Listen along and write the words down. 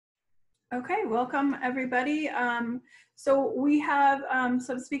Okay, welcome everybody. So we have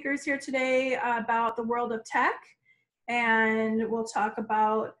some speakers here today about the world of tech, and we'll talk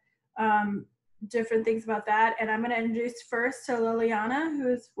about different things about that. And I'm going to introduce first to Liliana,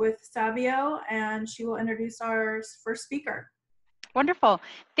 who's with Savio, and she will introduce our first speaker. Wonderful.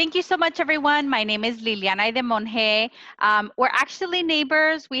 Thank you so much, everyone. My name is Liliana de Monge. We're actually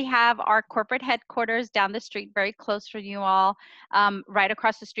neighbors. We have our corporate headquarters down the street, very close from you all, right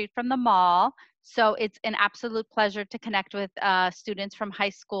across the street from the mall. So it's an absolute pleasure to connect with students from high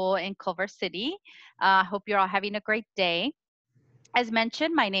school in Culver City. Hope you're all having a great day. As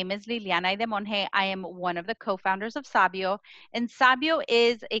mentioned, my name is Liliana de Monge. I am one of the co-founders of Sabio, and Sabio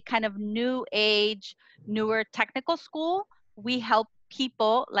is a kind of new age, newer technical school. We help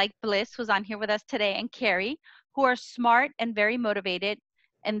people like Bliss, who's on here with us today, and Carrie, who are smart and very motivated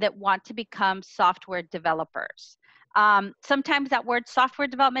and that want to become software developers. Sometimes that word software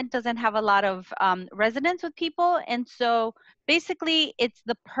development doesn't have a lot of resonance with people, and so basically it's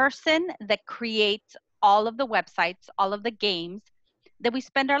the person that creates all of the websites, all of the games that we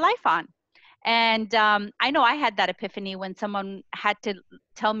spend our life on. And I know I had that epiphany when someone had to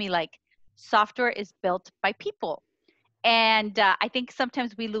tell me, like, software is built by people. And I think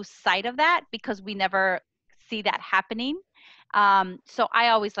sometimes we lose sight of that because we never see that happening. So I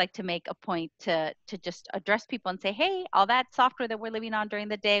always like to make a point to just address people and say, hey, all that software that we're living on during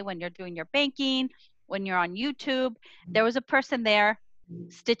the day, when you're doing your banking, when you're on YouTube, there was a person there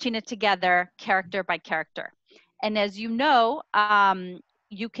stitching it together character by character. And as you know,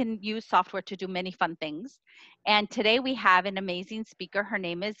 you can use software to do many fun things. And today we have an amazing speaker. Her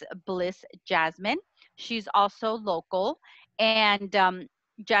name is Bliss Jasmine. She's also local. And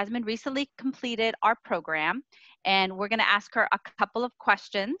Jasmine recently completed our program. And we're going to ask her a couple of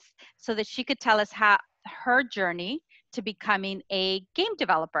questions so that she could tell us how her journey to becoming a game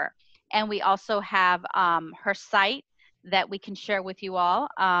developer. And we also have her site that we can share with you all.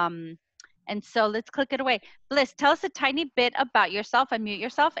 And so let's click it away. Bliss, tell us a tiny bit about yourself, unmute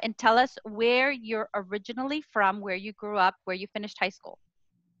yourself, and tell us where you're originally from, where you grew up, where you finished high school.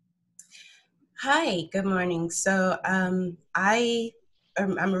 Hi, good morning. So I'm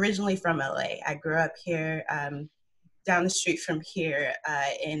originally from LA. I grew up here, down the street from here,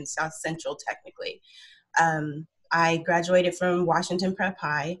 in South Central, technically. I graduated from Washington Prep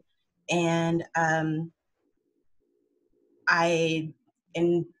High, and I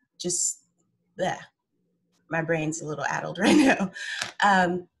am just, bleh, my brain's a little addled right now.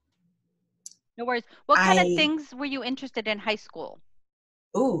 No worries. What kind of I things were you interested in high school?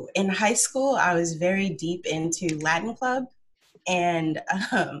 In high school, I was very deep into Latin Club and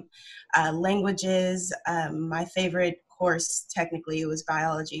languages. My favorite course technically was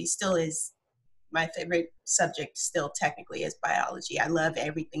biology, still is. My favorite subject still technically is biology. I love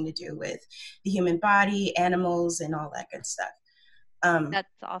everything to do with the human body, animals, and all that good stuff. That's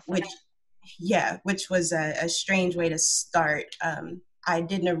awesome. Which was a strange way to start. I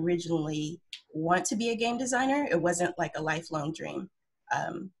didn't originally want to be a game designer. It wasn't like a lifelong dream.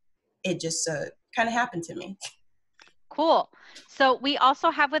 It just kind of happened to me. Cool. So we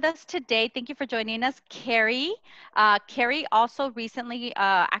also have with us today, thank you for joining us, Carrie. Carrie also recently,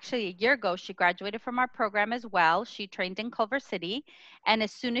 actually a year ago, she graduated from our program as well. She trained in Culver City. And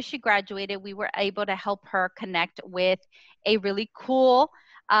as soon as she graduated, we were able to help her connect with a really cool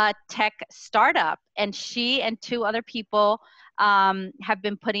tech startup. And she and two other people have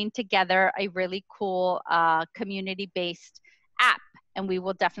been putting together a really cool community-based app. And we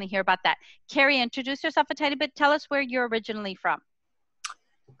will definitely hear about that. Carrie, introduce yourself a tiny bit. Tell us where you're originally from.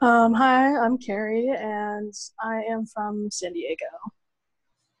 Hi, I'm Carrie, and I am from San Diego.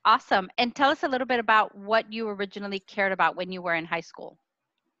 Awesome. And tell us a little bit about what you originally cared about when you were in high school.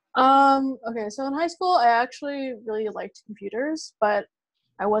 Okay, so in high school, I actually really liked computers, but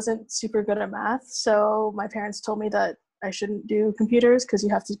I wasn't super good at math. So my parents told me that I shouldn't do computers because you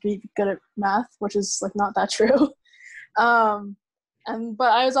have to be good at math, which is like not that true.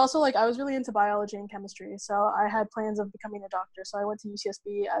 But I was also like, I was really into biology and chemistry. So I had plans of becoming a doctor. So I went to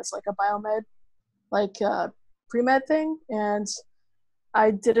UCSB as like a biomed, like pre-med thing. And I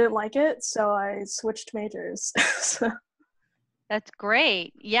didn't like it. So I switched majors. That's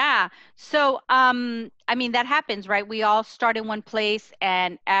great. Yeah. So, I mean, that happens, right? We all start in one place,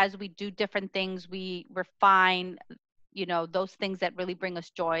 and as we do different things, we refine, you know, those things that really bring us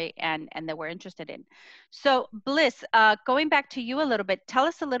joy and that we're interested in. So, Bliss, going back to you a little bit, tell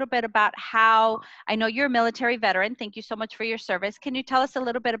us a little bit about how, I know you're a military veteran. Thank you so much for your service. Can you tell us a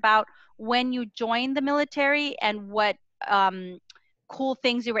little bit about when you joined the military and what cool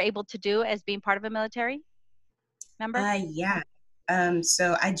things you were able to do as being part of a military member? Yeah.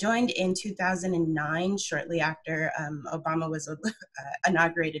 So I joined in 2009, shortly after Obama was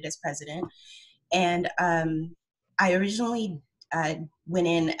inaugurated as president. And I originally went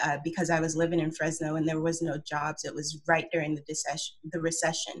in because I was living in Fresno and there was no jobs. It was right during the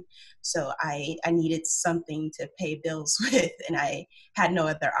recession. So I needed something to pay bills with, and I had no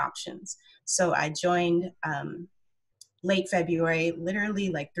other options. So I joined late February, literally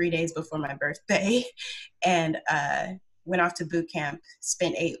like 3 days before my birthday, and went off to boot camp,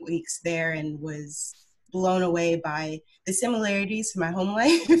 spent 8 weeks there, and was blown away by the similarities to my home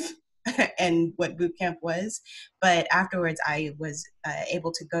life and what boot camp was. But afterwards, I was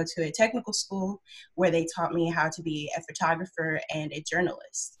able to go to a technical school where they taught me how to be a photographer and a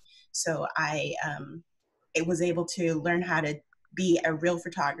journalist. So I it was able to learn how to be a real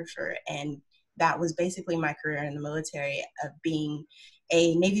photographer, and that was basically my career in the military, of being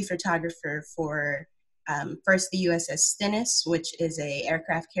a Navy photographer for first the USS Stennis, which is a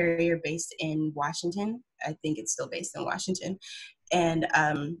aircraft carrier based in Washington. I think it's still based in Washington. And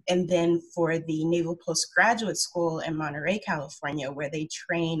then for the Naval Postgraduate School in Monterey, California, where they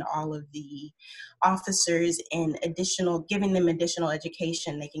train all of the officers in giving them additional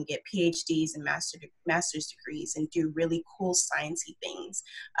education. They can get PhDs and master's degrees and do really cool sciencey things.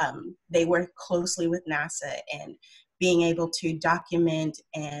 They work closely with NASA, and being able to document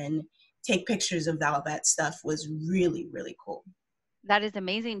and take pictures of all that stuff was really, really cool. That is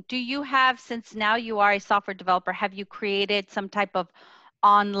amazing. Do you have, since now you are a software developer, have you created some type of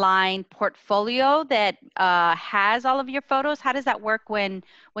online portfolio that has all of your photos? How does that work when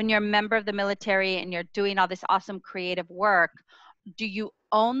you're a member of the military and you're doing all this awesome creative work? Do you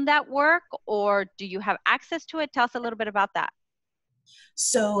own that work, or do you have access to it? Tell us a little bit about that.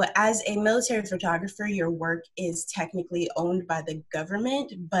 So as a military photographer, your work is technically owned by the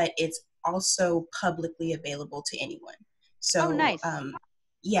government, but it's also publicly available to anyone. So, oh, nice.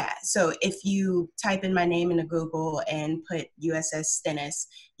 Yeah, so if you type in my name into Google and put USS Stennis,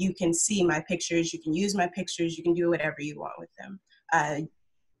 you can see my pictures, you can use my pictures, you can do whatever you want with them.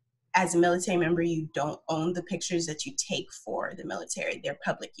 As a military member, you don't own the pictures that you take for the military. They're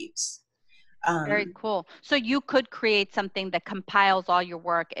public use. Very cool. So you could create something that compiles all your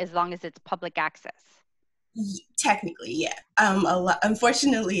work as long as it's public access. Technically, yeah.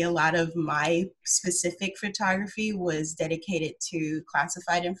 Unfortunately, a lot of my specific photography was dedicated to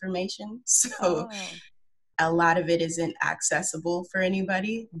classified information. So a lot of it isn't accessible for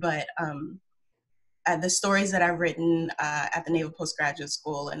anybody, but the stories that I've written at the Naval Postgraduate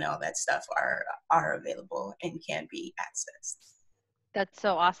School and all that stuff are available and can be accessed. That's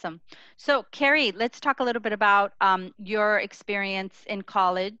so awesome. So Carrie, let's talk a little bit about your experience in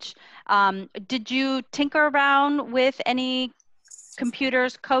college. Did you tinker around with any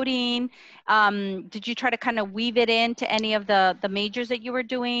computers, coding? Did you try to kind of weave it into any of the majors that you were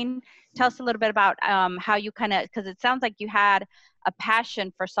doing? Tell us a little bit about how you kind of, because it sounds like you had a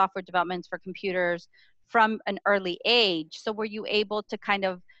passion for software development for computers from an early age. So were you able to kind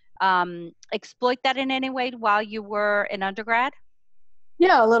of exploit that in any way while you were in undergrad?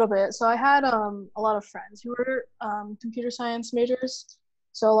 Yeah, a little bit. So I had a lot of friends who were computer science majors.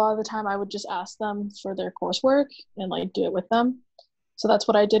 So a lot of the time I would just ask them for their coursework and like do it with them. So that's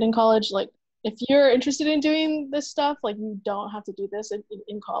what I did in college. Like if you're interested in doing this stuff, like you don't have to do this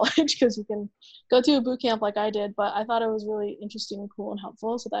in college because you can go to a boot camp like I did. But I thought it was really interesting and cool and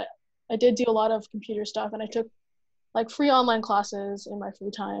helpful. So that I did do a lot of computer stuff, and I took like free online classes in my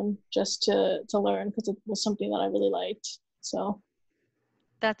free time just to learn because it was something that I really liked. So.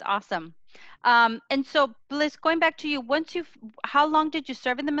 That's awesome. And so Bliss, going back to you, how long did you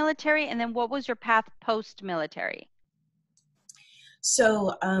serve in the military? And then what was your path post-military?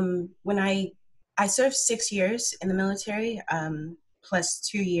 So when I served 6 years in the military, plus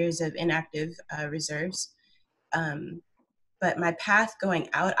 2 years of inactive reserves. But my path going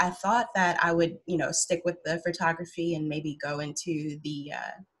out, I thought that I would, stick with the photography and maybe go into the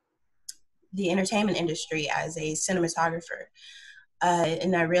entertainment industry as a cinematographer.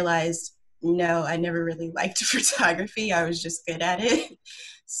 And I realized, no, I never really liked photography. I was just good at it.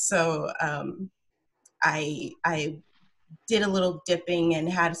 So I did a little dipping and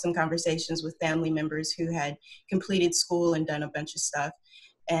had some conversations with family members who had completed school and done a bunch of stuff,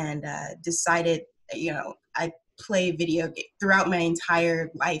 and decided, I play video games. Throughout my entire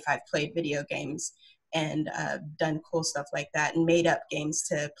life, I've played video games and done cool stuff like that, and made up games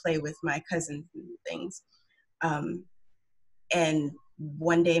to play with my cousins and things. And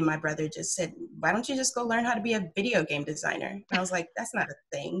one day my brother just said, why don't you just go learn how to be a video game designer? And I was like, that's not a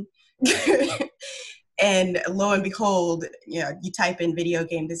thing. And lo and behold, you type in video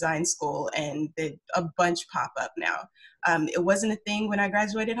game design school and a bunch pop up now. It wasn't a thing when I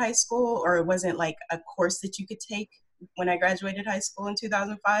graduated high school, or it wasn't like a course that you could take when I graduated high school in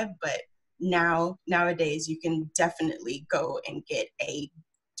 2005, but nowadays you can definitely go and get a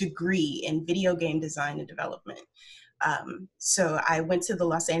degree in video game design and development. So I went to the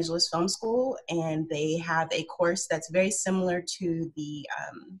Los Angeles Film School, and they have a course that's very similar to the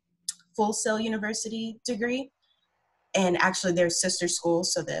Full Sail University degree. And actually they're sister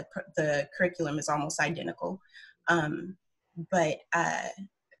schools, so the curriculum is almost identical. But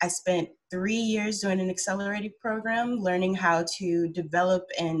I spent 3 years doing an accelerated program, learning how to develop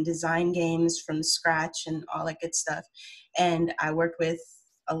and design games from scratch and all that good stuff. And I worked with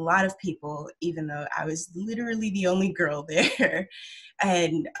a lot of people, even though I was literally the only girl there.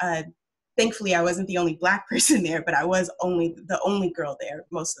 And thankfully I wasn't the only Black person there, but I was the only girl there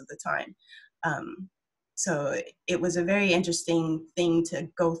most of the time. So it was a very interesting thing to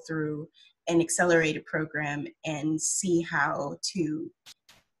go through an accelerated program and see how to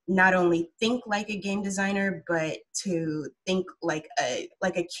not only think like a game designer, but to think like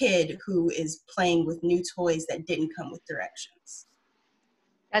a kid who is playing with new toys that didn't come with directions.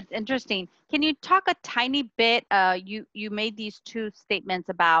 That's interesting. Can you talk a tiny bit, you made these two statements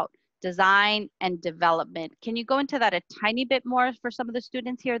about design and development. Can you go into that a tiny bit more for some of the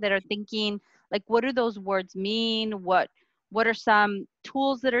students here that are thinking, like, what do those words mean? What are some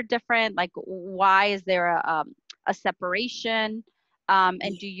tools that are different? Like, why is there a separation?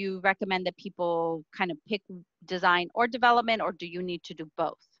 And do you recommend that people kind of pick design or development, or do you need to do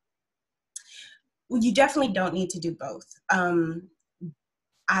both? Well, you definitely don't need to do both.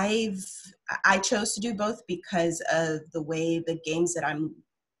 I chose to do both because of the way the games that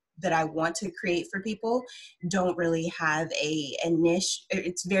I want to create for people don't really have a niche.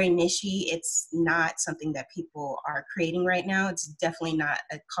 It's very nichey. It's not something that people are creating right now. It's definitely not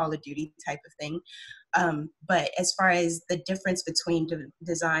a Call of Duty type of thing. But as far as the difference between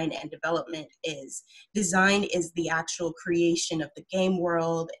design and development is, design is the actual creation of the game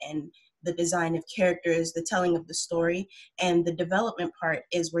world and the design of characters, the telling of the story, and the development part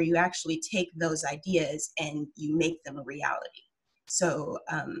is where you actually take those ideas and you make them a reality. So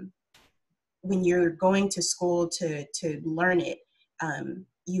when you're going to school to learn it,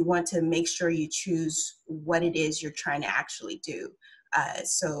 you want to make sure you choose what it is you're trying to actually do.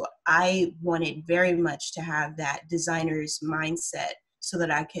 So I wanted very much to have that designer's mindset so that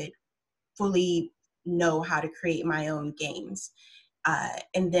I could fully know how to create my own games.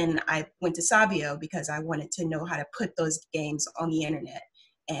 And then I went to Sabio because I wanted to know how to put those games on the internet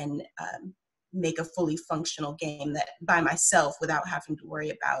and make a fully functional game that by myself without having to worry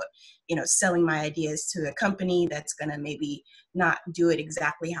about, selling my ideas to a company that's going to maybe not do it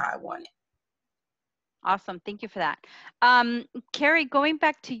exactly how I want it. Awesome. Thank you for that. Carrie, going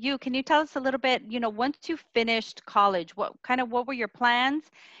back to you, can you tell us a little bit, once you finished college, what were your plans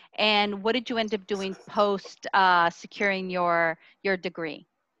and what did you end up doing post securing your degree?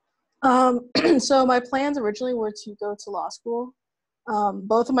 So my plans originally were to go to law school.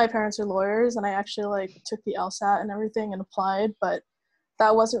 Both of my parents are lawyers, and I actually took the LSAT and everything and applied, but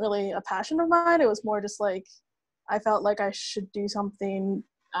that wasn't really a passion of mine. It was more just I felt like I should do something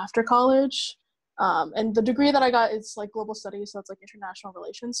after college. And the degree that I got is global studies, so it's international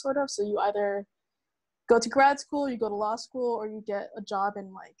relations sort of. So you either go to grad school, you go to law school, or you get a job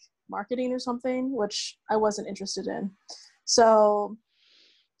in marketing or something, which I wasn't interested in. So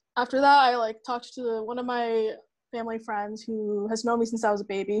after that, I talked to one of my family friends who has known me since I was a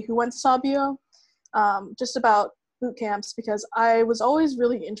baby, who went to Sabio, just about boot camps, because I was always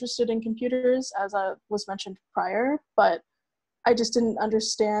really interested in computers, as was mentioned prior, but I just didn't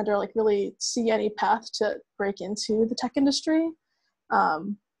understand or really see any path to break into the tech industry.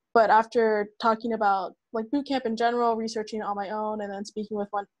 But after talking about boot camp in general, researching on my own, and then speaking with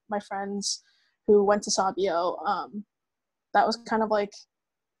one of my friends who went to Sabio, that was kind of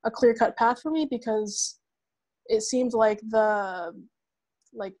a clear-cut path for me, because it seemed like the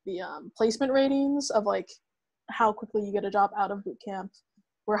placement ratings of how quickly you get a job out of boot camp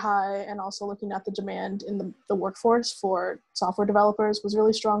were high, and also looking at the demand in the workforce for software developers was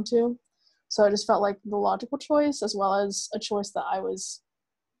really strong too. So I just felt like the logical choice, as well as a choice that I was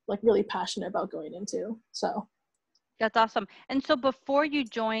really passionate about going into. So that's awesome. And so before you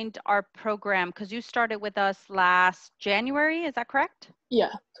joined our program, because you started with us last January, is that correct?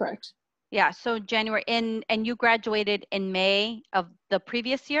 Yeah, correct. Yeah, so January, and you graduated in May of the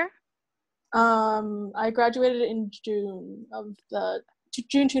previous year? I graduated in June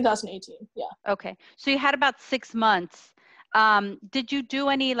 2018, yeah. Okay, so you had about 6 months Did you do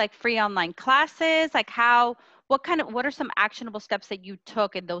any like free online classes? Like what are some actionable steps that you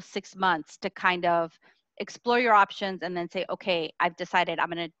took in those 6 months to kind of explore your options and then say, okay, I've decided I'm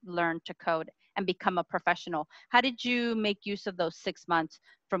going to learn to code and become a professional? How did you make use of those 6 months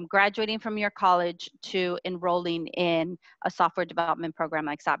from graduating from your college to enrolling in a software development program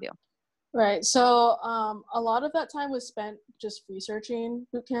like Sabio? Right. So a lot of that time was spent just researching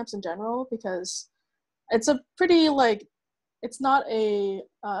boot camps in general, because it's a pretty it's not a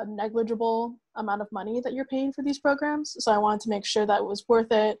negligible amount of money that you're paying for these programs. So I wanted to make sure that it was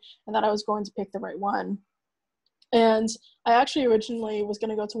worth it and that I was going to pick the right one. And I actually originally was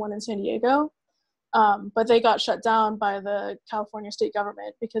going to go to one in San Diego, but they got shut down by the California state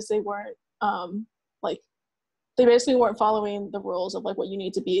government because they weren't they basically weren't following the rules of like what you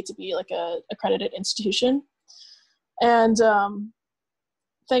need to be like a accredited institution. And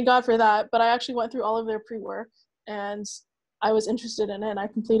thank God for that. But I actually went through all of their pre-work and I was interested in it and I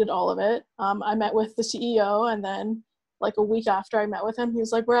completed all of it. I met with the CEO, and then like a week after I met with him, he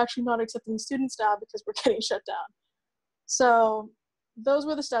was like, we're actually not accepting students now because we're getting shut down. So those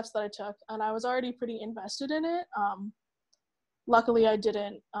were the steps that I took, and I was already pretty invested in it. Luckily, I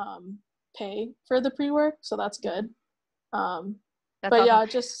didn't pay for the pre-work, so that's good. That's but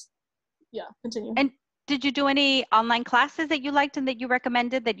awesome. Continue. And did you do any online classes that you liked and that you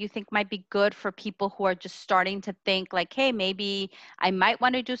recommended that you think might be good for people who are just starting to think like, hey, maybe I might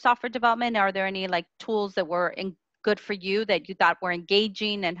want to do software development? Are there any like tools that were good for you that you thought were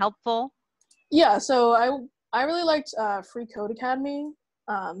engaging and helpful? Yeah, so I really liked Free Code Academy.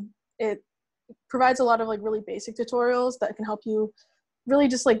 It provides a lot of like really basic tutorials that can help you really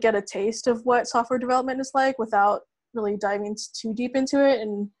just like get a taste of what software development is like without really diving too deep into it.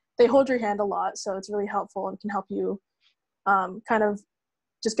 And they hold your hand a lot, so it's really helpful and can help you kind of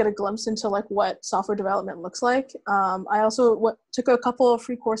just get a glimpse into like what software development looks like. I also took a couple of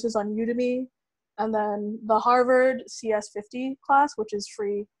free courses on Udemy, and then the Harvard CS50 class, which is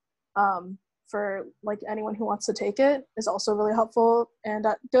free for like anyone who wants to take it, is also really helpful, and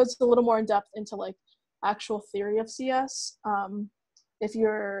that goes a little more in depth into like actual theory of CS. If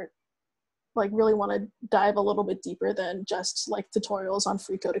you're like really want to dive a little bit deeper than just like tutorials on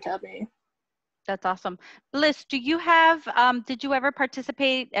Free Code Academy. That's awesome. Bliss, do you have, did you ever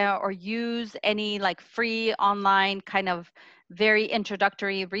participate or use any like free online kind of very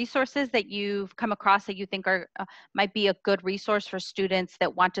introductory resources that you've come across that you think are might be a good resource for students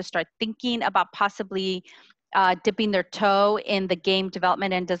that want to start thinking about possibly dipping their toe in the game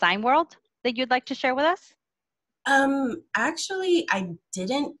development and design world that you'd like to share with us? Actually, I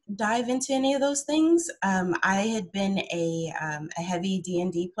didn't dive into any of those things. I had been a heavy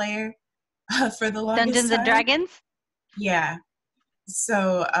D&D player for the longest Dungeons time. and Dragons? Yeah.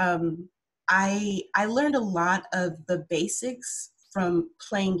 So I learned a lot of the basics from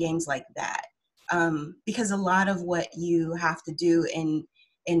playing games like that, because a lot of what you have to do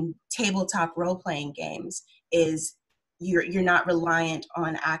in tabletop role-playing games is you're not reliant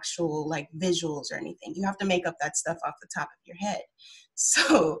on actual like visuals or anything. You have to make up that stuff off the top of your head.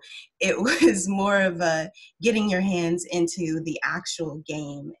 So it was more of a getting your hands into the actual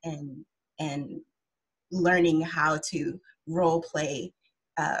game and learning how to role play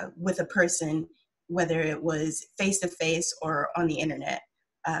with a person, whether it was face to face or on the internet,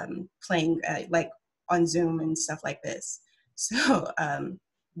 playing like on Zoom and stuff like this. So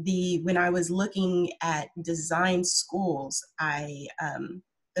when I was looking at design schools,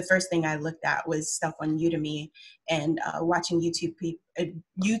 the first thing I looked at was stuff on Udemy and watching YouTube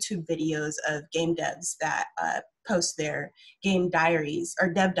videos of game devs that post their game diaries or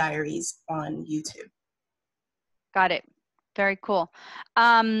dev diaries on YouTube. Got it. Very cool.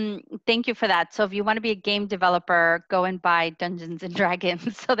 Thank you for that. So if you want to be a game developer, go and buy Dungeons and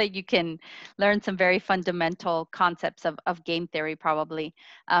Dragons so that you can learn some very fundamental concepts of game theory, probably,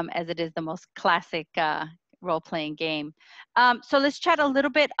 as it is the most classic role-playing game. So let's chat a little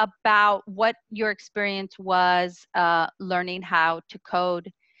bit about what your experience was learning how to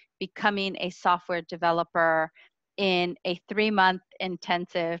code, becoming a software developer in a 3-month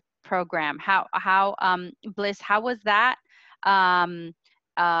intensive program. Bliss, how was that?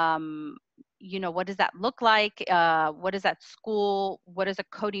 You know, what does that look like? What is that school? What does a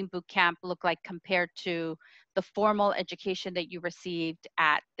coding boot camp look like compared to the formal education that you received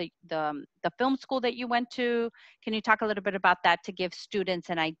at the film school that you went to? Can you talk a little bit about that to give students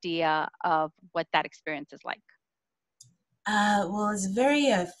an idea of what that experience is like? Well, it's very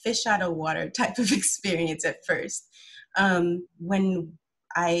a fish out of water type of experience at first. When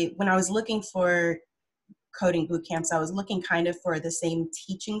I was looking for coding boot camps, I was looking kind of for the same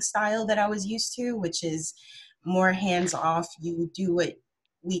teaching style that I was used to, which is more hands off. You do what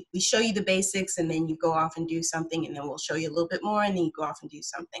we show you the basics, and then you go off and do something, and then we'll show you a little bit more, and then you go off and do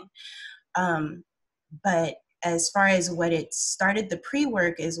something. But as far as what it started, the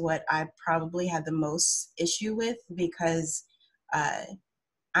pre-work is what I probably had the most issue with, because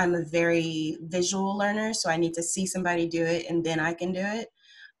I'm a very visual learner, so I need to see somebody do it and then I can do it.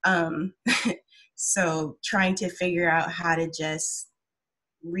 So trying to figure out how to just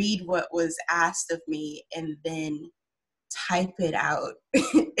read what was asked of me and then type it out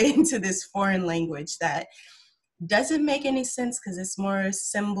into this foreign language that doesn't make any sense, because it's more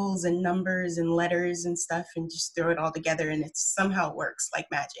symbols and numbers and letters and stuff, and just throw it all together and it somehow works like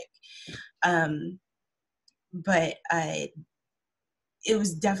magic. But it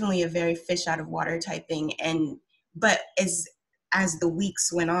was definitely a very fish out of water type thing. But as the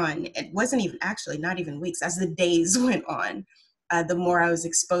weeks went on, it wasn't even, actually not even weeks, as the days went on, the more I was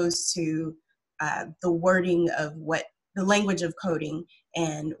exposed to the wording of what the language of coding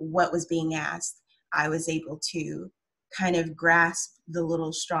and what was being asked, I was able to kind of grasp the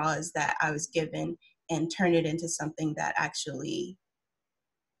little straws that I was given and turn it into something that actually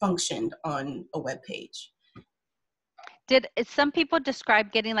functioned on a web page. Did some people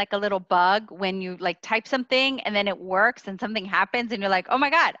describe getting like a little bug when you like type something and then it works and something happens and you're like, oh my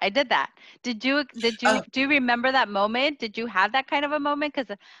God, I did that. Do you remember that moment? Did you have that kind of a moment?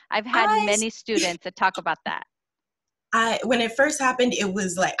 Because I've had many students that talk about that. When it first happened, it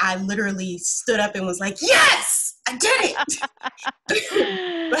was like, I literally stood up and was like, yes, I did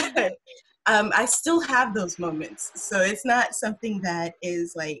it. But I still have those moments. So it's not something that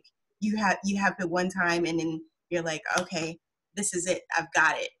is like, you have it one time and then you're like, okay, this is it, I've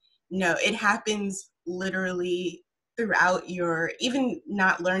got it. No, it happens literally throughout your, even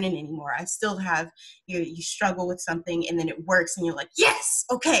not learning anymore. I still have, you struggle with something and then it works and you're like, yes,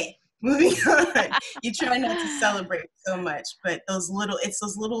 okay, moving on. You try not to celebrate so much, but it's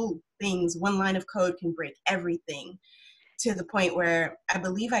those little things. One line of code can break everything, to the point where I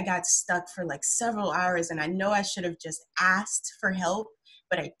believe I got stuck for like several hours, and I know I should have just asked for help,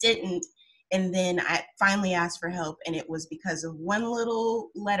 but I didn't. And then I finally asked for help, and it was because of one little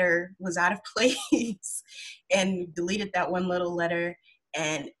letter was out of place, and deleted that one little letter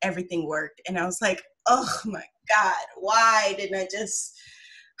and everything worked. And I was like, oh my God, why didn't I just,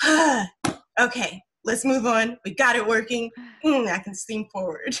 okay, let's move on. We got it working. I can steam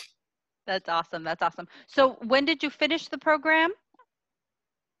forward. That's awesome. That's awesome. So when did you finish the program?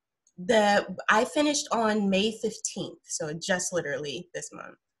 I finished on May 15th. So just literally this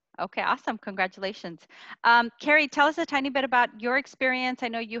month. Okay, awesome. Congratulations. Carrie, tell us a tiny bit about your experience. I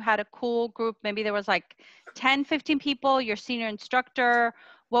know you had a cool group. Maybe there was like 10, 15 people, your senior instructor.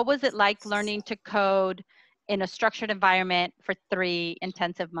 What was it like learning to code in a structured environment for 3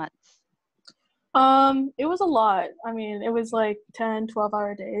 intensive months? It was a lot. I mean, it was like 10,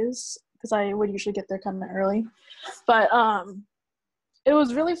 12-hour days, because I would usually get there kind of early. But it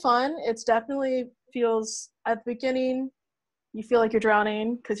was really fun. It's definitely feels, at the beginning, you feel like you're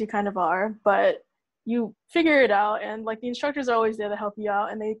drowning, because you kind of are, but you figure it out, and like the instructors are always there to help you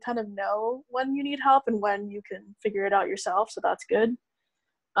out, and they kind of know when you need help and when you can figure it out yourself, so that's good.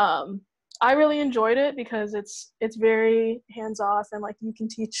 I really enjoyed it because it's very hands-off, and like you can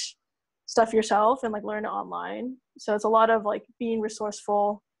teach stuff yourself and like learn it online. So it's a lot of like being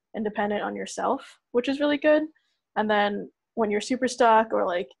resourceful and dependent on yourself, which is really good. And then when you're super stuck or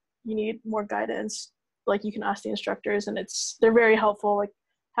like you need more guidance, like you can ask the instructors, and they're very helpful, like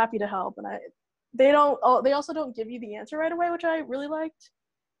happy to help. And they also don't give you the answer right away, which I really liked.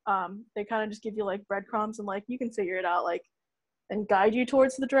 They kind of just give you like breadcrumbs and like you can figure it out, like, and guide you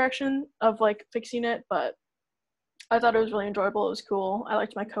towards the direction of like fixing it. But I thought it was really enjoyable. It was cool. I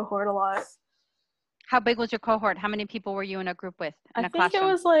liked my cohort a lot. How big was your cohort? How many people were you in a group with in a classroom? I think it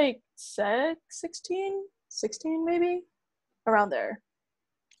was like 16 maybe, around there.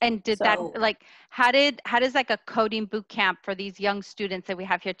 And did that, like, how does like a coding boot camp for these young students that we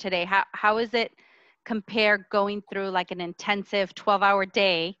have here today, how is it compare going through like an intensive 12-hour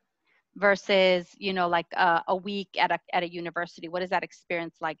day versus, you know, like a week at a university? What is that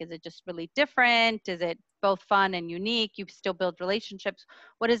experience like? Is it just really different? Is it both fun and unique? You still build relationships.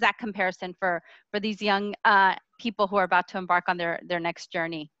 What is that comparison for these young people who are about to embark on their next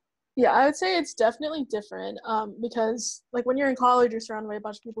journey? Yeah, I would say it's definitely different, because like when you're in college, you're surrounded by a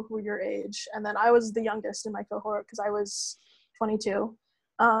bunch of people who are your age. And then I was the youngest in my cohort because I was 22.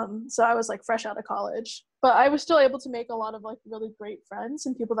 So I was like fresh out of college, but I was still able to make a lot of like really great friends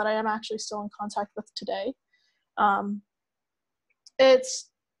and people that I am actually still in contact with today. It's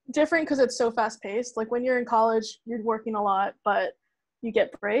different because it's so fast paced. Like when you're in college, you're working a lot, but you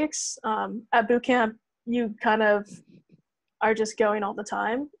get breaks. At boot camp, you kind of are just going all the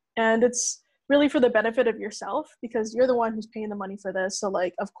time. And it's really for the benefit of yourself because you're the one who's paying the money for this. So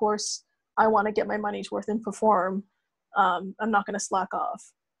like, of course, I want to get my money's worth and perform. I'm not going to slack off.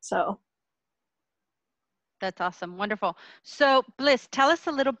 So. That's awesome. Wonderful. So Bliss, tell us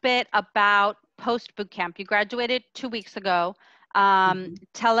a little bit about post bootcamp. You graduated 2 weeks ago.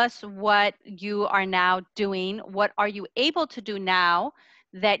 Tell us what you are now doing. What are you able to do now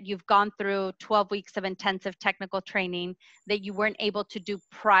that you've gone through 12 weeks of intensive technical training that you weren't able to do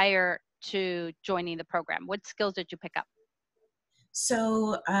prior to joining the program? What skills did you pick up?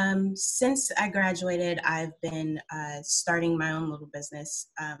 So since I graduated, I've been starting my own little business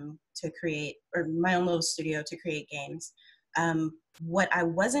to create, or my own little studio to create games. What I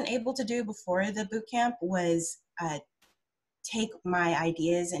wasn't able to do before the bootcamp was take my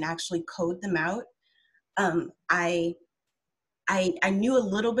ideas and actually code them out. I knew a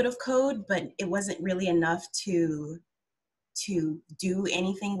little bit of code, but it wasn't really enough to do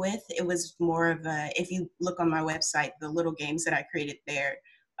anything with. It was more of a, if you look on my website, the little games that I created there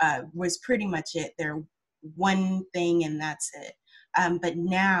was pretty much it. They're one thing and that's it. But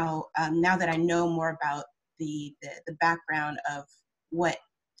now that I know more about the background of what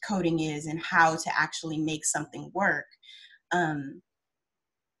coding is and how to actually make something work,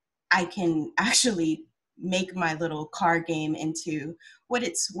 I can actually make my little car game into what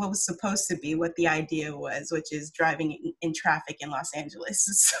was supposed to be, what the idea was, which is driving in traffic in Los Angeles.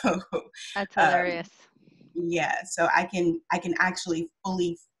 So that's hilarious. Yeah, so I can actually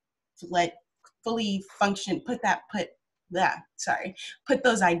fully function, put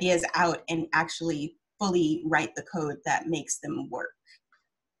those ideas out and actually fully write the code that makes them work.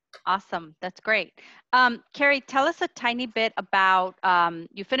 Awesome. That's great. Carrie, tell us a tiny bit about,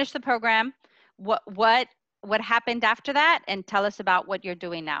 you finished the program. What happened after that? And tell us about what you're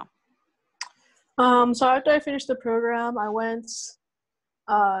doing now. So after I finished the program, I went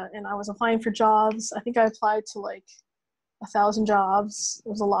and I was applying for jobs. I think I applied to like 1,000 jobs. It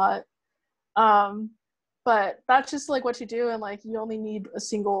was a lot. But that's just like what you do. And like, you only need a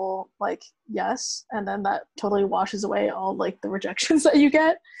single like yes. And then that totally washes away all like the rejections that you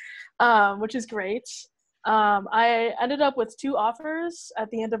get, which is great. I ended up with 2 offers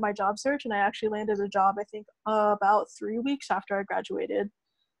at the end of my job search, and I actually landed a job, I think, about 3 weeks after I graduated,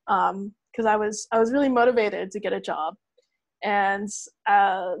 because I was really motivated to get a job. And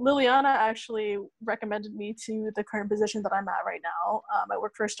Liliana actually recommended me to the current position that I'm at right now. I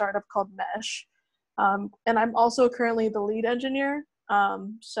work for a startup called Mesh, and I'm also currently the lead engineer.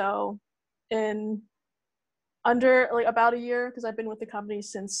 So in under like about a year, because I've been with the company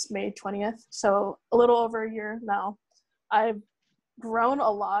since May 20th, so a little over a year now, I've grown a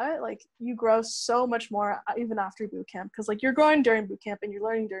lot. Like, you grow so much more even after boot camp, because like you're growing during boot camp and you're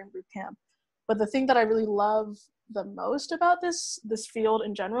learning during boot camp. But the thing that I really love the most about this field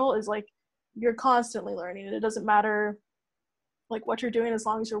in general is like you're constantly learning. It doesn't matter like what you're doing, as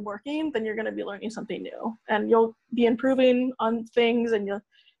long as you're working, then you're going to be learning something new, and you'll be improving on things. And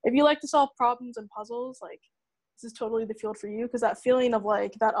if you like to solve problems and puzzles, like this is totally the field for you, because that feeling of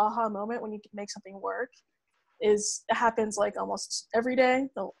like that aha moment when you can make something work it happens like almost every day.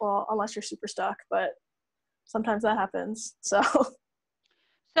 Well, unless you're super stuck, but sometimes that happens. So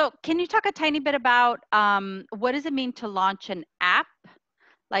can you talk a tiny bit about what does it mean to launch an app?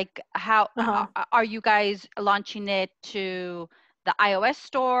 Like, how are you guys launching it to the iOS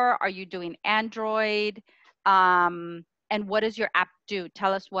store? Are you doing Android? And what does your app do?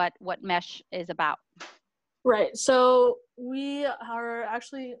 Tell us what Mesh is about. Right. So we are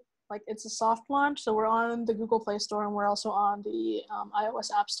actually, like, it's a soft launch. So we're on the Google Play Store, and we're also on the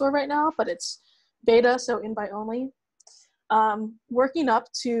iOS App Store right now, but it's beta, so invite only. Working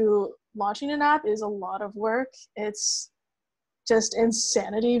up to launching an app is a lot of work. It's just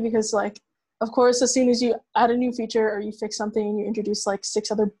insanity, because like, of course, as soon as you add a new feature or you fix something, you introduce like 6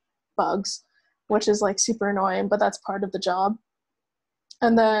 other bugs, which is like super annoying, but that's part of the job.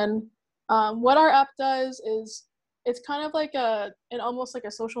 And then what our app does is it's kind of like almost like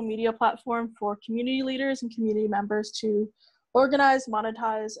a social media platform for community leaders and community members to organize,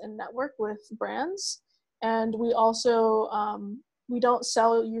 monetize, and network with brands. And we also, we don't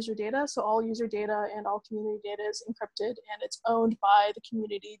sell user data, so all user data and all community data is encrypted, and it's owned by the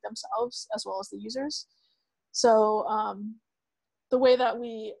community themselves as well as the users. So the way that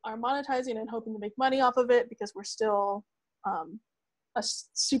we are monetizing and hoping to make money off of it, because we're still a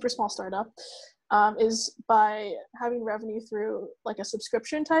super small startup, is by having revenue through like a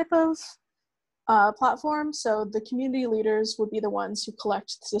subscription type of platform. So the community leaders would be the ones who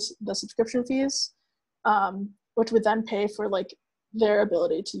collect the subscription fees, which would then pay for like their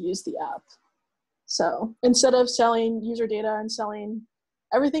ability to use the app. So instead of selling user data and selling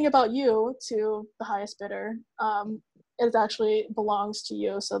everything about you to the highest bidder, it actually belongs to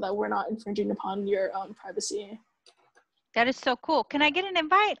you so that we're not infringing upon your own privacy. That is so cool. Can I get an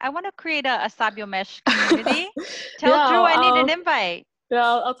invite? I want to create a Sabio Mesh community. Tell Yeah, Drew I need an invite. Yeah,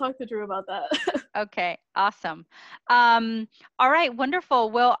 I'll talk to Drew about that. Okay, awesome. All right,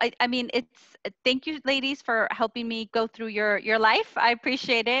 wonderful. Well, I mean, thank you ladies for helping me go through your life. I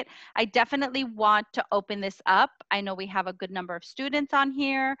appreciate it. I definitely want to open this up. I know we have a good number of students on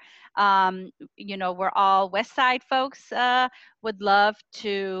here. You know, we're all West Side folks. Would love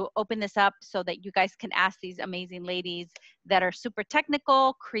to open this up so that you guys can ask these amazing ladies that are super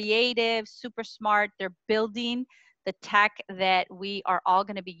technical, creative, super smart. They're building the tech that we are all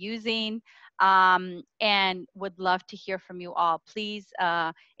going to be using, and would love to hear from you all. Please,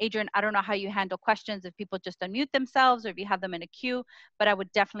 Adrian, I don't know how you handle questions, if people just unmute themselves or if you have them in a queue, but I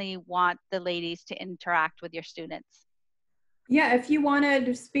would definitely want the ladies to interact with your students. Yeah, if you wanted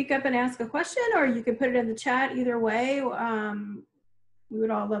to speak up and ask a question, or you could put it in the chat, either way, we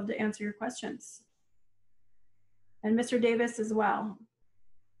would all love to answer your questions. And Mr. Davis as well.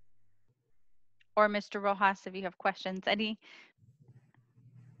 Or Mr. Rojas, if you have questions.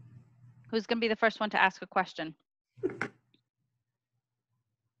 Who's going to be the first one to ask a question?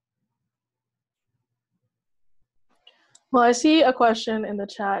 Well, I see a question in the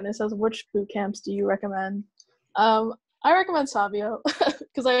chat and it says, which boot camps do you recommend? I recommend Sabio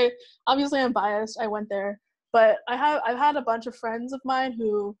because obviously I'm biased. I went there, but I've had a bunch of friends of mine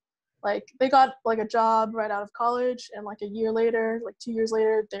who they got like a job right out of college, and like a year later, like 2 years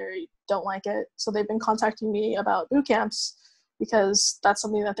later, they don't like it. So they've been contacting me about boot camps because that's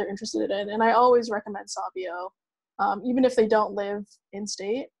something that they're interested in. And I always recommend Sabio, even if they don't live in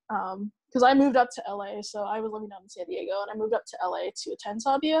state. Because I moved up to LA, so I was living out in San Diego, and I moved up to LA to attend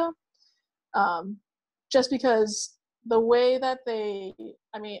Sabio, just because the way that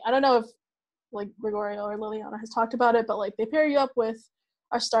I don't know if like Gregorio or Liliana has talked about it, but like they pair you up with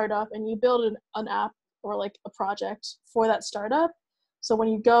a startup and you build an app or like a project for that startup. So when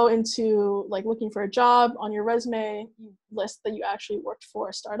you go into like looking for a job on your resume, you list that you actually worked for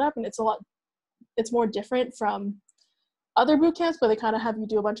a startup, and it's more different from other boot camps where they kind of have you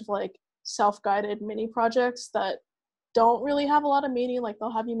do a bunch of like self-guided mini projects that don't really have a lot of meaning. Like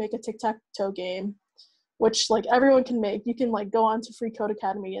they'll have you make a tic-tac-toe game, which like everyone can make. You can like go on to Free Code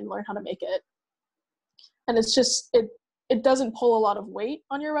Academy and learn how to make it. And it's just, it doesn't pull a lot of weight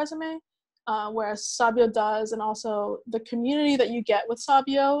on your resume, whereas Sabio does. And also the community that you get with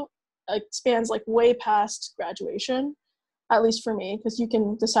Sabio expands like way past graduation, at least for me, because you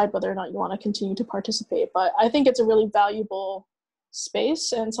can decide whether or not you want to continue to participate. But I think it's a really valuable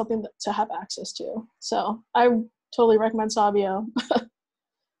space and something to have access to. So I totally recommend Sabio.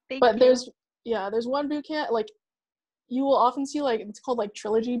 But there's one boot camp, like you will often see like, it's called like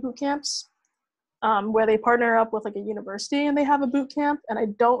Trilogy boot camps, where they partner up with like a university and they have a boot camp. And I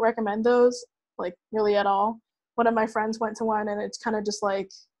don't recommend those like really at all. One of my friends went to one and it's kind of just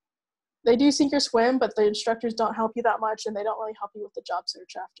like, they do sink or swim, but the instructors don't help you that much and they don't really help you with the job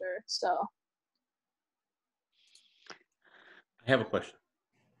search after. So. I have a question.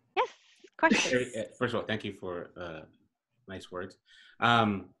 Yes, question. First of all, thank you for nice words.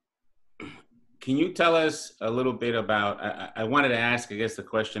 Can you tell us a little bit about, I wanted to ask, I guess the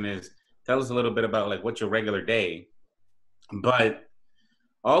question is, tell us a little bit about like what's your regular day, but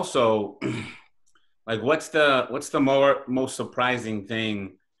also like what's the most surprising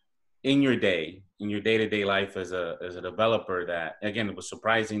thing in your day, in your day-to-day life as a developer that, again, it was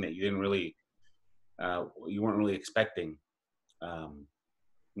surprising that you didn't really, you weren't really expecting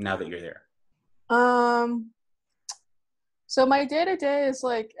now that you're there? So my day-to-day is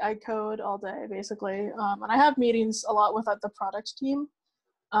like I code all day basically, and I have meetings a lot with the product team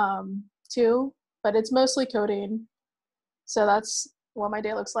too, but it's mostly coding. So that's what my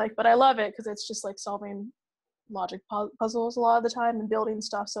day looks like, but I love it because it's just like solving logic puzzles a lot of the time and building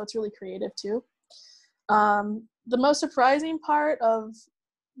stuff, so it's really creative too. The most surprising part of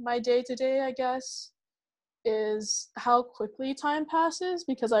my day-to-day, I guess, is how quickly time passes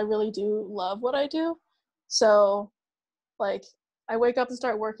because I really do love what I do. So like I wake up and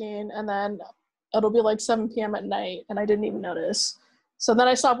start working and then it'll be like 7 p.m. at night and I didn't even notice. So then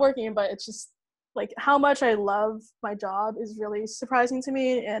I stop working, but it's just like how much I love my job is really surprising to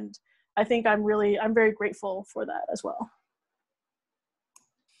me, and I think I'm very grateful for that as well.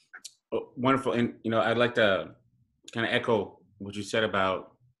 Oh, wonderful. And I'd like to kind of echo what you said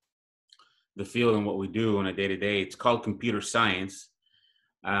about the field and what we do on a day-to-day. It's called computer science,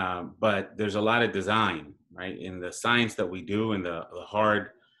 but there's a lot of design, right? In the science that we do and the hard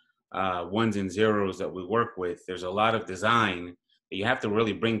ones and zeros that we work with, there's a lot of design that you have to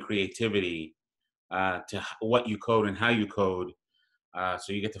really bring creativity to what you code and how you code.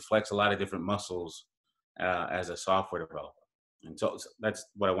 So you get to flex a lot of different muscles as a software developer. And so that's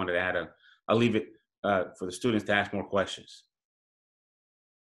what I wanted to add. I'll leave it for the students to ask more questions.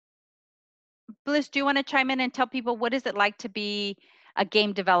 Bliss, do you want to chime in and tell people what is it like to be a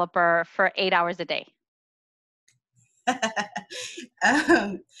game developer for 8 hours a day?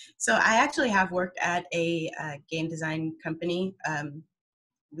 So I actually have worked at a game design company.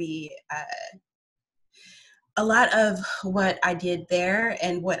 A lot of what I did there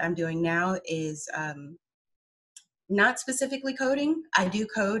and what I'm doing now is not specifically coding. I do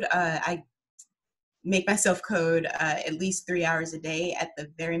code. I make myself code at least 3 hours a day at the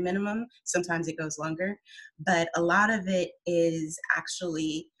very minimum. Sometimes it goes longer, but a lot of it is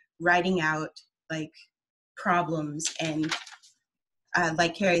actually writing out like problems and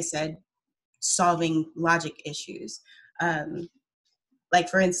like Carrie said, solving logic issues. Like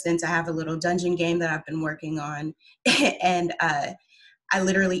for instance, I have a little dungeon game that I've been working on and I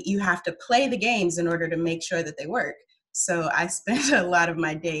literally, you have to play the games in order to make sure that they work. So I spent a lot of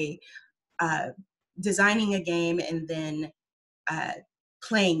my day designing a game and then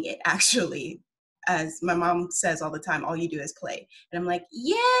playing it actually. As my mom says all the time, all you do is play. And I'm like,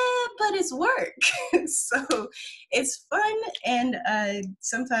 yeah, but it's work. So it's fun. And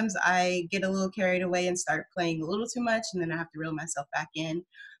sometimes I get a little carried away and start playing a little too much, and then I have to reel myself back in.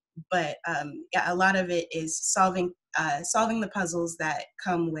 But yeah, a lot of it is solving the puzzles that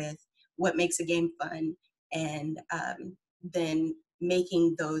come with what makes a game fun, and then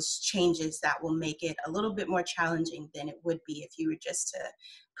making those changes that will make it a little bit more challenging than it would be if you were just to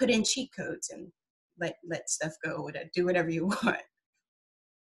put in cheat codes and let stuff go, do whatever you want.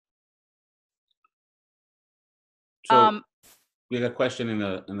 So we got a question in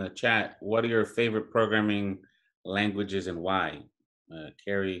the chat. What are your favorite programming languages and why?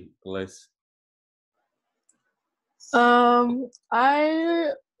 Carrie, Bliss.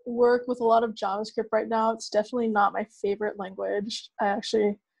 I work with a lot of JavaScript right now. It's definitely not my favorite language. I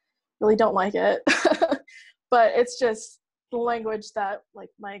actually really don't like it. But it's just the language that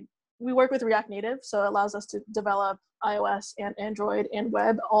we work with React Native, so it allows us to develop iOS and Android and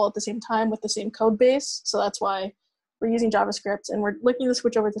web all at the same time with the same code base. So that's why we're using JavaScript, and we're looking to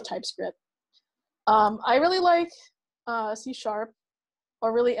switch over to TypeScript. I really like C#,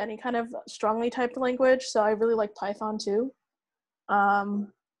 or really any kind of strongly typed language. So I really like Python too.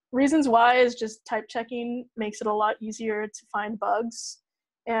 Reasons why is just type checking makes it a lot easier to find bugs.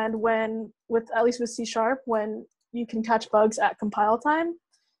 And at least with C#, when you can catch bugs at compile time,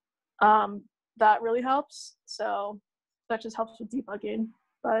 that really helps. So that just helps with debugging.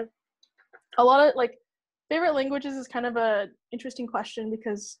 But a lot of favorite languages is kind of a interesting question,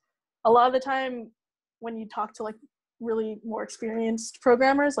 because a lot of the time when you talk to really more experienced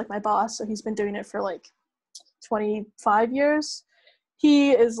programmers, like my boss, so he's been doing it for 25 years.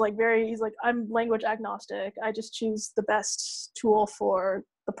 He's like, I'm language agnostic. I just choose the best tool for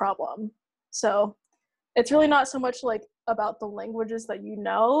the problem. So it's really not so much about the languages that you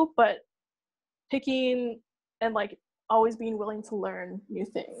know, but picking and always being willing to learn new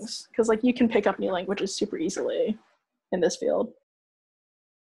things, because you can pick up new languages super easily in this field.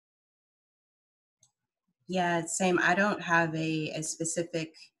 Yeah, same. I don't have a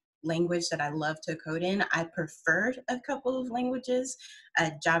specific language that I love to code in. I prefer a couple of languages.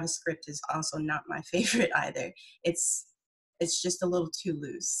 JavaScript is also not my favorite either. It's just a little too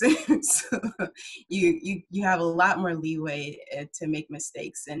loose. So you have a lot more leeway to make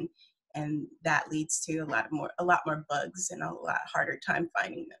mistakes, and that leads to a lot more bugs and a lot harder time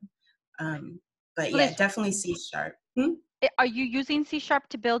finding them. But yeah, definitely C#. Are you using C#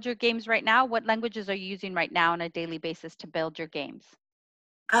 to build your games right now? What languages are you using right now on a daily basis to build your games?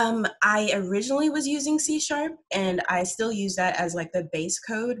 I originally was using C#, and I still use that as the base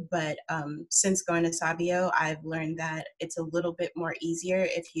code, but since going to Sabio, I've learned that it's a little bit more easier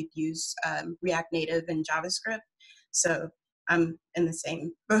if you use React Native and JavaScript. So I'm in the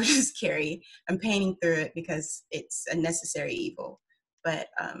same boat as Carrie. I'm painting through it because it's a necessary evil, but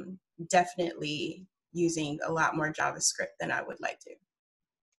definitely using a lot more JavaScript than I would like to.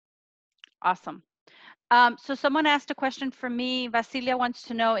 Awesome. So someone asked a question for me. Vasilia wants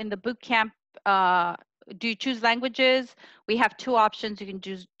to know, in the bootcamp, do you choose languages? We have two options. You can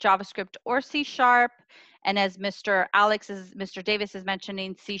choose JavaScript or C#. And as Mr. Davis is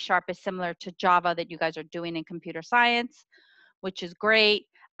mentioning, C# is similar to Java that you guys are doing in computer science, which is great.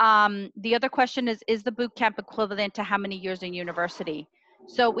 The other question is the bootcamp equivalent to how many years in university?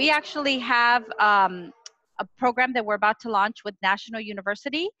 So we actually have a program that we're about to launch with National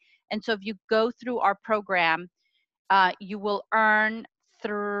University. And so if you go through our program, you will earn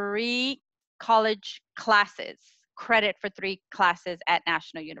 3 college classes, credit for 3 classes at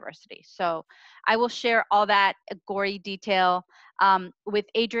National University. So I will share all that gory detail with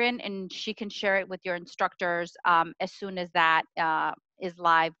Adrienne, and she can share it with your instructors as soon as that is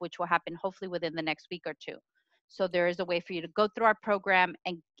live, which will happen hopefully within the next week or 2. So there is a way for you to go through our program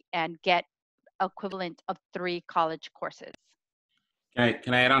and get equivalent of 3 college courses.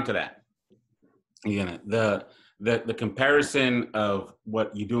 Can I add on to that? Again, the comparison of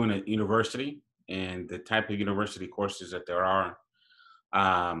what you do in a university and the type of university courses that there are,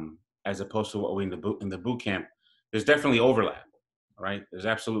 as opposed to what we in the boot camp, there's definitely overlap, right? There's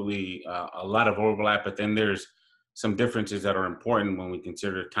absolutely a lot of overlap, but then there's some differences that are important when we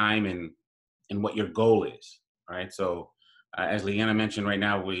consider time and what your goal is, right? So as Leanna mentioned, right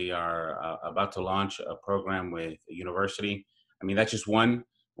now we are about to launch a program with a university. I mean, that's just one.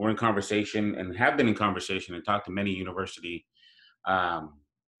 We're in conversation and have been in conversation and talked to many university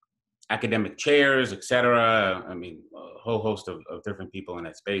academic chairs, et cetera. I mean, a whole host of different people in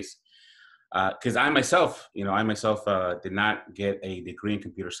that space. Because I myself did not get a degree in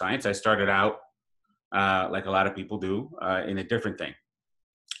computer science. I started out, like a lot of people do, in a different thing.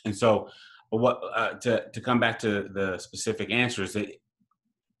 And so to come back to the specific answers, that,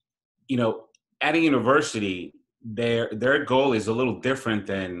 you know, at a university, their goal is a little different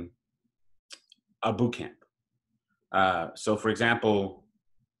than a boot camp. So for example,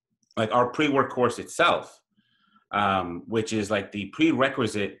 like our pre-work course itself, which is like the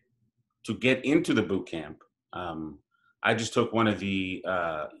prerequisite to get into the boot camp. I just took one of the,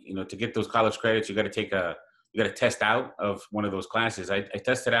 to get those college credits, you got to test out of one of those classes. I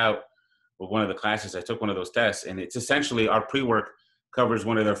tested out with one of the classes. I took one of those tests, and it's essentially our pre-work covers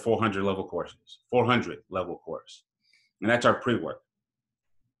one of their 400 level course. And that's our pre-work.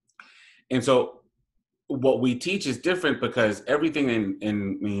 And so what we teach is different because everything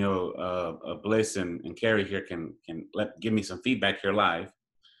Bliss and Carrie here can give me some feedback here live.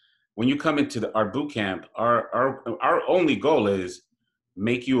 When you come into our boot camp, our only goal is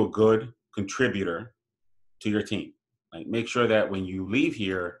make you a good contributor to your team. Like, make sure that when you leave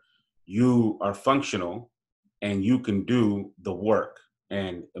here, you are functional and you can do the work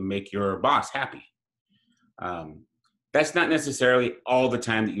and make your boss happy. That's not necessarily all the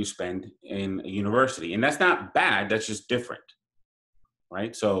time that you spend in a university, and that's not bad. That's just different,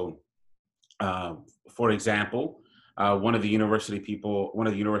 right? So, for example, one of the university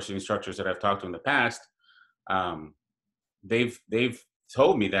instructors that I've talked to in the past, they've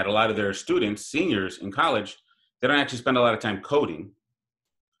told me that a lot of their students, seniors in college, they don't actually spend a lot of time coding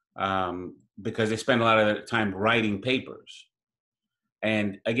because they spend a lot of their time writing papers.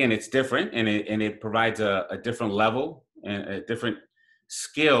 And again, it's different, and it provides a different level and a different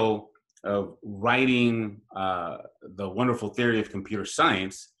skill of writing the wonderful theory of computer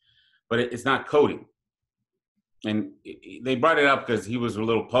science, but it's not coding. And they brought it up because he was a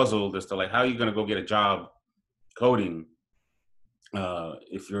little puzzled as to, like, how are you going to go get a job coding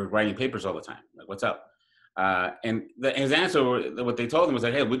if you're writing papers all the time? Like, what's up? And his answer, what they told him was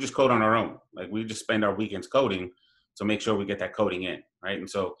like, hey, we just code on our own. Like, we just spend our weekends coding to make sure we get that coding in, right? And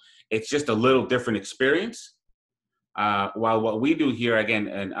so it's just a little different experience. While what we do here, again,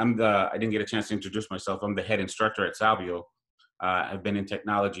 and I didn't get a chance to introduce myself. I'm the head instructor at Salvio. I've been in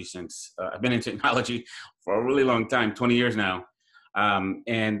technology for a really long time, 20 years now.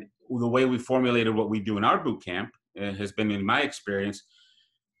 And the way we formulated what we do in our boot camp has been, in my experience,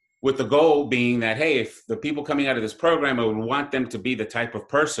 with the goal being that, hey, if the people coming out of this program, I would want them to be the type of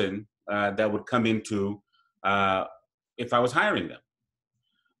person that would come into if I was hiring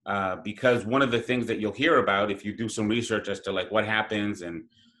them. Because one of the things that you'll hear about if you do some research as to, like, what happens and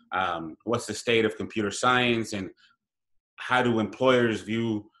what's the state of computer science and how do employers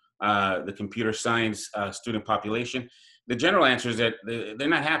view the computer science student population, the general answer is that they're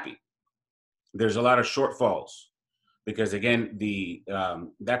not happy. There's a lot of shortfalls because, again,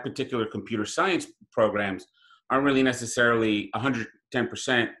 that particular computer science programs aren't really necessarily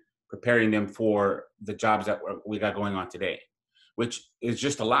 110% preparing them for the jobs that we got going on today, which is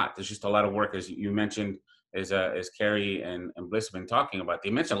just a lot. There's just a lot of work, as you mentioned, as Carrie and Bliss have been talking about.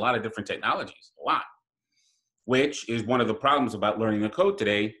 They mentioned a lot of different technologies, a lot, which is one of the problems about learning the code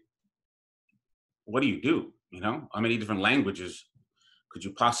today. What do you do? How many different languages could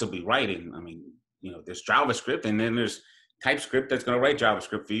you possibly write in? I mean, there's JavaScript, and then there's TypeScript that's going to write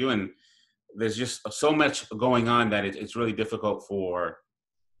JavaScript for you. And there's just so much going on that it's really difficult for,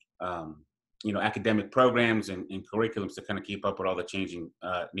 academic programs and curriculums to kind of keep up with all the changing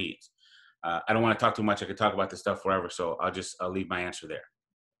needs. I don't want to talk too much. I could talk about this stuff forever, so I'll leave my answer there.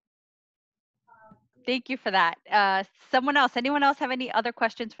 Thank you for that. Anyone else have any other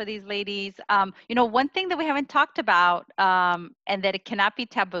questions for these ladies? One thing that we haven't talked about, and that it cannot be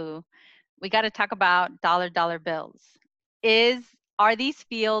taboo, we got to talk about dollar bills. Are these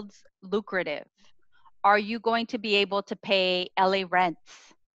fields lucrative? Are you going to be able to pay LA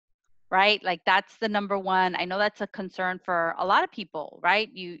rents? Right? Like that's the number one. I know that's a concern for a lot of people, right?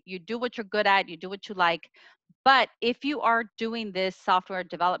 You do what you're good at, you do what you like. But if you are doing this software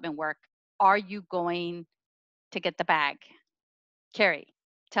development work, are you going to get the bag? Carrie,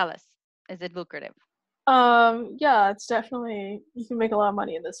 tell us, is it lucrative? Yeah, it's definitely, you can make a lot of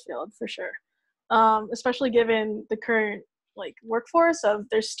money in this field for sure. Especially given the current like workforce of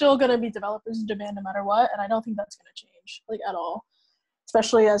there's still going to be developers in demand no matter what. And I don't think that's going to change like at all,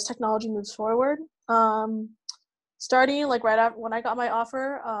 especially as technology moves forward. Starting like right after when I got my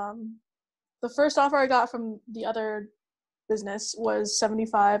offer, the first offer I got from the other business was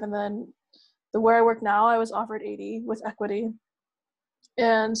 75, and then where I work now, I was offered 80 with equity.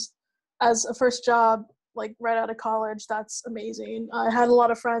 And as a first job, like right out of college, that's amazing. I had a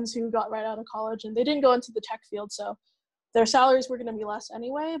lot of friends who got right out of college and they didn't go into the tech field, so their salaries were going to be less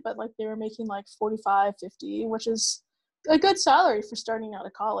anyway, but like they were making like 45, 50, which is a good salary for starting out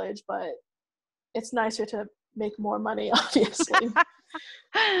of college, but it's nicer to make more money, obviously.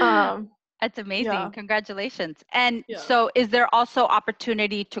 That's amazing. Yeah. Congratulations. And so is there also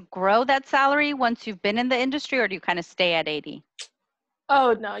opportunity to grow that salary once you've been in the industry, or do you kind of stay at 80?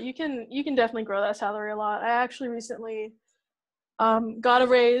 Oh, no, you can definitely grow that salary a lot. I actually recently got a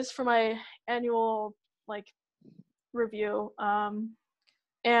raise for my annual like review, and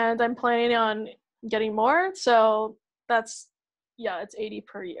I'm planning on getting more. So it's 80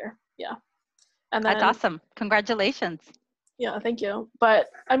 per year. Yeah. And then, that's awesome. Congratulations. Yeah, thank you. But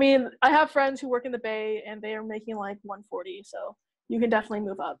I mean, I have friends who work in the Bay and they are making like 140. So you can definitely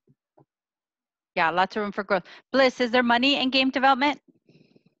move up. Yeah, lots of room for growth. Bliss, is there money in game development?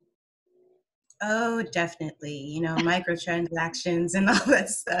 Oh, definitely. Microtransactions and all that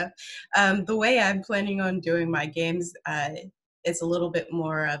stuff. The way I'm planning on doing my games, it's a little bit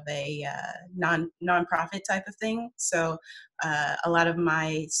more of a non-profit type of thing. So a lot of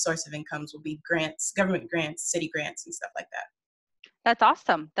my source of incomes will be grants, government grants, city grants, and stuff like that. That's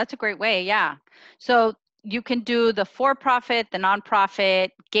awesome. That's a great way. Yeah. So you can do the for-profit, the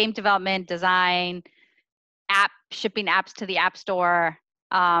non-profit, game development, design, shipping apps to the App Store.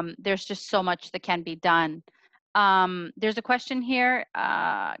 There's just so much that can be done. There's a question here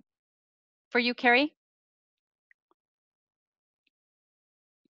for you, Carrie.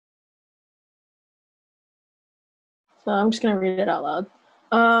 So I'm just going to read it out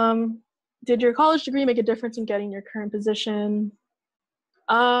loud. Did your college degree make a difference in getting your current position?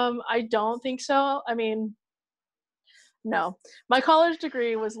 I don't think so. I mean, no. My college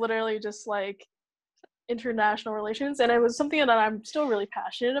degree was literally just like international relations, and it was something that I'm still really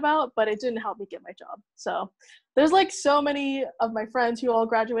passionate about, but it didn't help me get my job. So there's like so many of my friends who all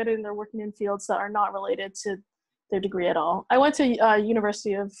graduated and they're working in fields that are not related to their degree at all. I went to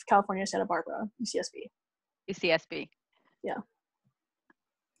University of California, Santa Barbara, UCSB. UCSB. Yeah.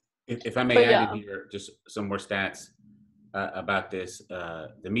 If I may add in here just some more stats about this,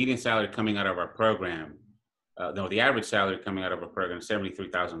 the median salary coming out of our program, the average salary coming out of our program is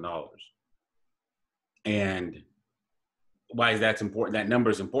 $73,000. And why is that important? That number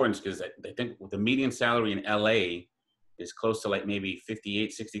is important because I think the median salary in LA is close to like maybe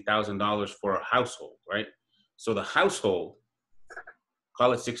 $58,000, $60,000 for a household, right? So the household,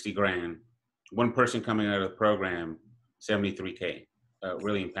 call it 60 grand, one person coming out of the program, 73K,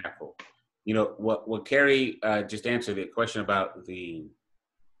 really impactful. What Carrie just answered the question about the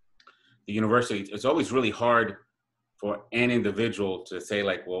university. It's always really hard for an individual to say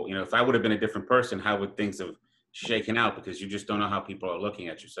like, well, if I would have been a different person, how would things have shaken out? Because you just don't know how people are looking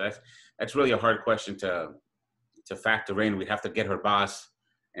at you. So that's really a hard question to factor in. We'd have to get her boss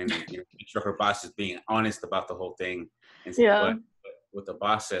and make sure her boss is being honest about the whole thing and see what the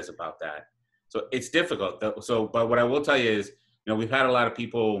boss says about that. So it's difficult. But what I will tell you is, we've had a lot of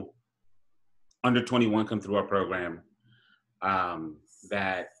people under 21 come through our program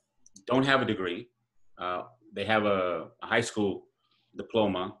that don't have a degree. They have a high school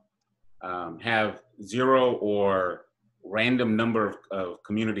diploma, have zero or random number of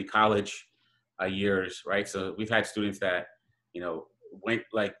community college years, right? So we've had students that, went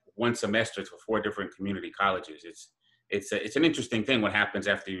like one semester to 4 different community colleges. It's an interesting thing what happens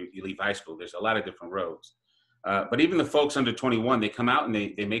after you leave high school. There's a lot of different roads. But even the folks under 21, they come out and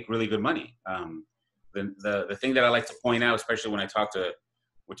they make really good money. The thing that I like to point out, especially when I talk to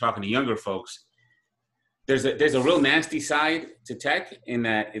we're talking to younger folks, there's a real nasty side to tech in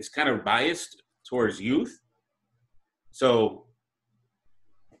that it's kind of biased towards youth. So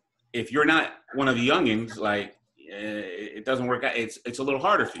if you're not one of the youngins, like it doesn't work out. It's a little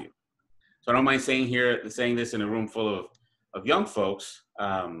harder for you. So I don't mind saying this in a room full of young folks.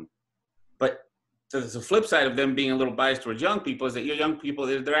 But there's a flip side of them being a little biased towards young people is that your young people,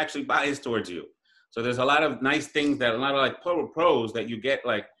 they're actually biased towards you. So there's a lot of nice things that a lot of like pros that you get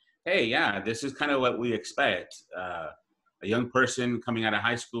like, hey, yeah, this is kind of what we expect. A young person coming out of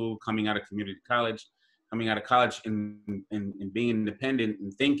high school, coming out of community college, coming out of college and being independent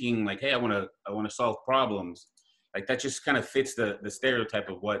and thinking like, hey, I want to solve problems. Like that just kind of fits the stereotype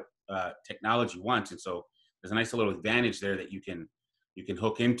of what technology wants. And so there's a nice little advantage there that you can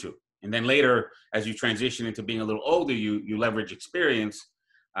hook into. And then later, as you transition into being a little older, you leverage experience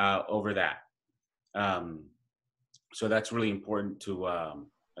over that. So that's really important to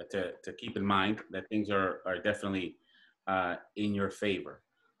keep in mind that things are definitely in your favor.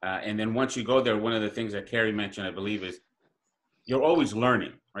 And then once you go there, one of the things that Carrie mentioned, I believe, is you're always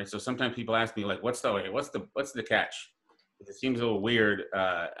learning, right? So sometimes people ask me like, what's the catch? It seems a little weird.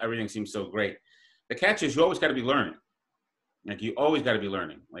 Everything seems so great. The catch is you always got to be learning. Like you always got to be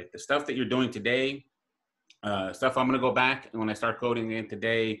learning. Like the stuff that you're doing today, stuff I'm going to go back and when I start coding in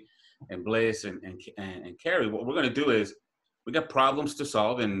today, and Bliss and Carrie, what we're going to do is we got problems to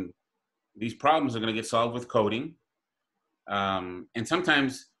solve, and these problems are going to get solved with coding. And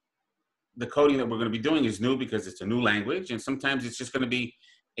sometimes the coding that we're going to be doing is new because it's a new language, and sometimes it's just going to be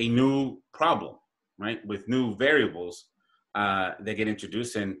a new problem, right? With new variables that get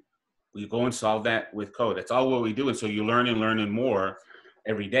introduced, and we go and solve that with code. That's all what we do. And so you learn more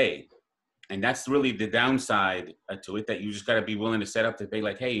every day. And that's really the downside to it, that you just got to be willing to set up to be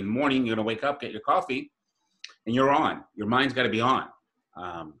like, hey, in the morning, you're going to wake up, get your coffee, and you're on. Your mind's got to be on.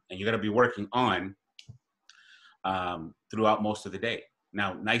 And you got to be working on throughout most of the day.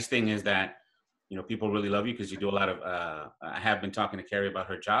 Now, nice thing is that, you know, people really love you because you do a lot of, I have been talking to Carrie about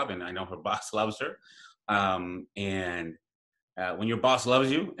her job, and I know her boss loves her. When your boss loves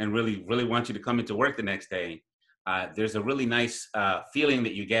you and really, really wants you to come into work the next day, there's a really nice feeling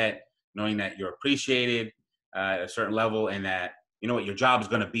that you get knowing that you're appreciated at a certain level, and that, you know what, your job is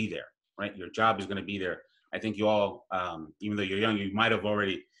going to be there, right? Your job is going to be there. I think you all, even though you're young, you might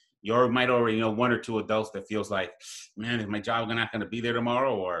already know one or two adults that feels like, man, is my job not going to be there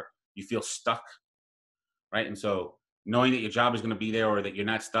tomorrow? Or you feel stuck, right? And so knowing that your job is going to be there, or that you're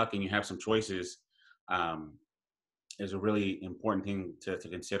not stuck and you have some choices, is a really important thing to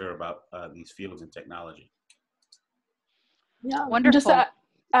consider about these fields in technology. Yeah, Wonderful. Just to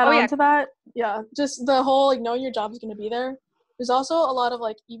add on to that, yeah, just the whole like knowing your job is going to be there. There's also a lot of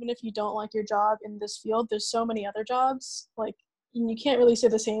like, even if you don't like your job in this field, there's so many other jobs. Like, you can't really say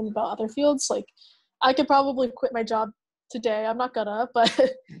the same about other fields. Like, I could probably quit my job today. I'm not gonna, but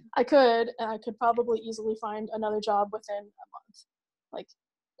I could, and I could probably easily find another job within a month. Like,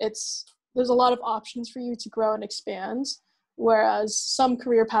 there's a lot of options for you to grow and expand. Whereas some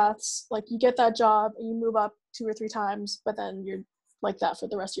career paths, like you get that job and you move up 2 or 3 times, but then you're like that for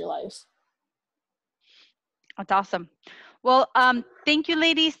the rest of your life. That's awesome. Well, thank you,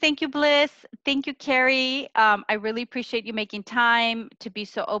 ladies. Thank you, Bliss. Thank you, Carrie. I really appreciate you making time to be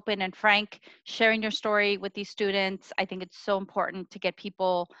so open and frank, sharing your story with these students. I think it's so important to get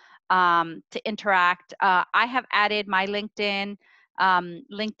people to interact. I have added my LinkedIn.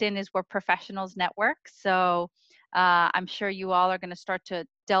 LinkedIn is where professionals network. So I'm sure you all are going to start to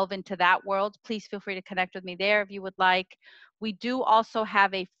delve into that world. Please feel free to connect with me there if you would like. We do also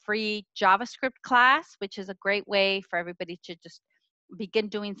have a free JavaScript class, which is a great way for everybody to just begin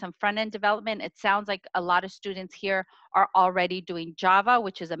doing some front-end development. It sounds like a lot of students here are already doing Java,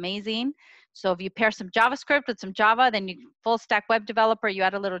 which is amazing. So if you pair some JavaScript with some Java, then you full stack web developer, you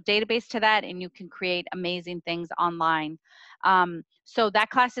add a little database to that, and you can create amazing things online. So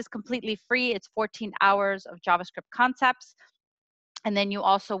that class is completely free. It's 14 hours of JavaScript concepts. And then you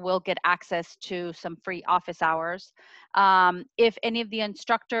also will get access to some free office hours. If any of the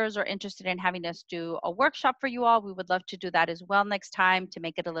instructors are interested in having us do a workshop for you all, we would love to do that as well next time to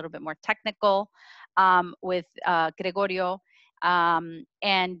make it a little bit more technical with Gregorio.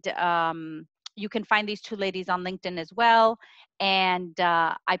 You can find these two ladies on LinkedIn as well. And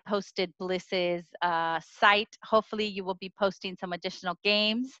I posted Bliss's site. Hopefully you will be posting some additional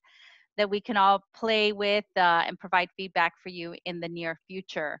games that we can all play with and provide feedback for you in the near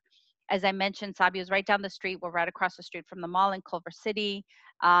future. As I mentioned, Sabio is right down the street. We're right across the street from the mall in Culver City.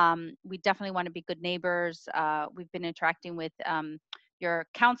 We definitely want to be good neighbors. We've been interacting with your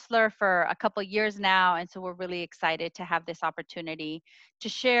counselor for a couple years now, and so we're really excited to have this opportunity to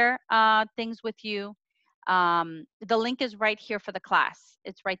share things with you. The link is right here for the class.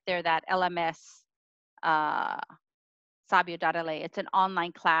 It's right there, that LMS Sabio.la. It's an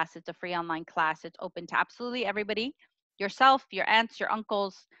online class. It's a free online class. It's open to absolutely everybody, yourself, your aunts, your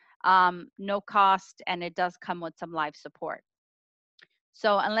uncles, no cost, and it does come with some live support.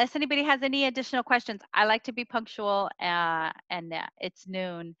 So unless anybody has any additional questions, I like to be punctual, and it's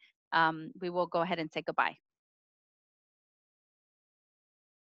noon. We will go ahead and say goodbye.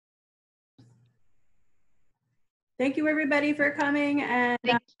 Thank you, everybody, for coming. And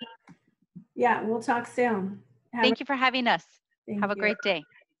yeah, we'll talk soon. Thank you for having us. Have a you. great day.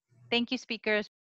 Thank you, speakers.